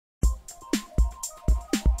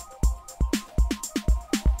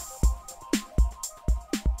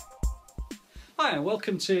Hi and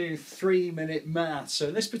welcome to 3-Minute Maths. So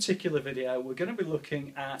in this particular video we're going to be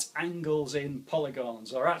looking at angles in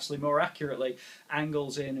polygons, or actually more accurately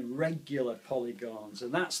angles in regular polygons,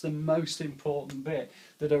 and that's the most important bit.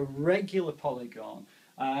 That a regular polygon,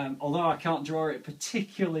 although I can't draw it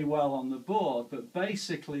particularly well on the board, but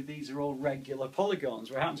basically these are all regular polygons.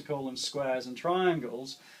 We happen to call them squares and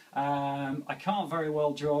triangles. I can't very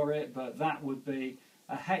well draw it, but that would be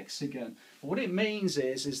a hexagon. What it means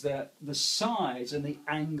is that the sides and the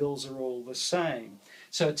angles are all the same.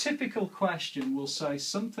 So a typical question will say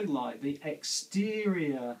something like the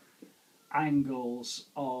exterior angles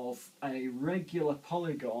of a regular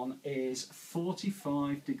polygon is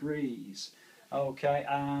 45 degrees. Okay,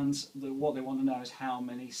 and what they want to know is how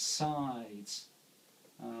many sides.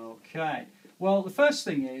 Okay, well the first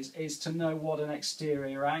thing is to know what an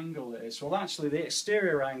exterior angle is. Well actually the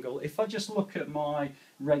exterior angle, if I just look at my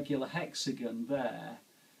regular hexagon there,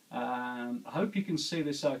 I hope you can see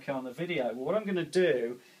this okay on the video, but what I'm going to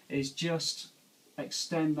do is just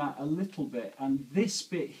extend that a little bit, and this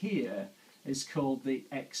bit here is called the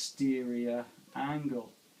exterior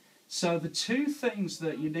angle. So the two things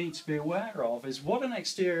that you need to be aware of is what an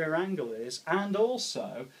exterior angle is, and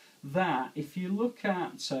also that if you look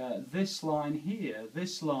at this line here,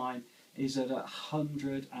 this line is at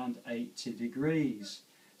 180 degrees.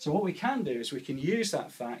 So what we can do is we can use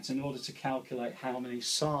that fact in order to calculate how many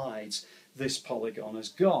sides this polygon has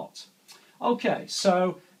got. Okay,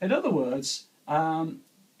 so in other words,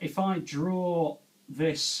 if I draw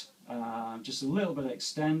this just a little bit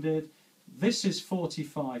extended, this is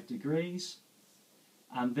 45 degrees,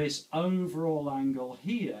 and this overall angle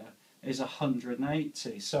here is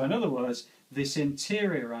 180. So in other words, this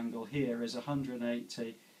interior angle here is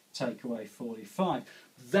 180, take away 45.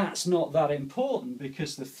 That's not that important,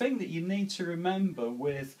 because the thing that you need to remember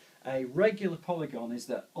with a regular polygon is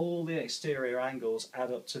that all the exterior angles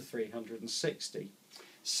add up to 360.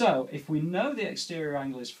 So if we know the exterior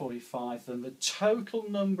angle is 45, then the total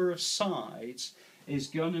number of sides is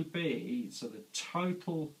going to be, so the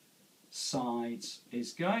total sides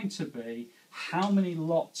is going to be how many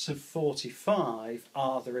lots of 45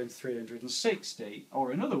 are there in 360,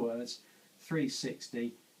 or in other words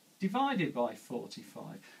 360 divided by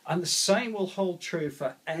 45. And the same will hold true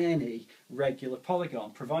for any regular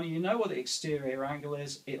polygon. Providing you know what the exterior angle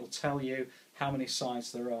is, it'll tell you how many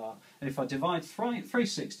sides there are. And if I divide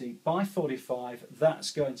 360 by 45,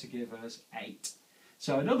 that's going to give us 8.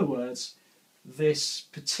 So in other words, this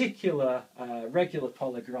particular regular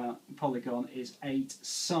polygon is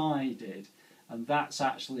 8-sided, and that's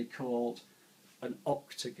actually called an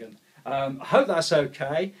octagon. I hope that's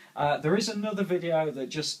okay. There is another video that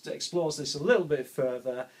just explores this a little bit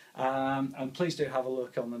further, and please do have a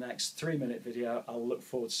look on the next 3-minute video. I'll look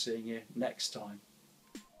forward to seeing you next time.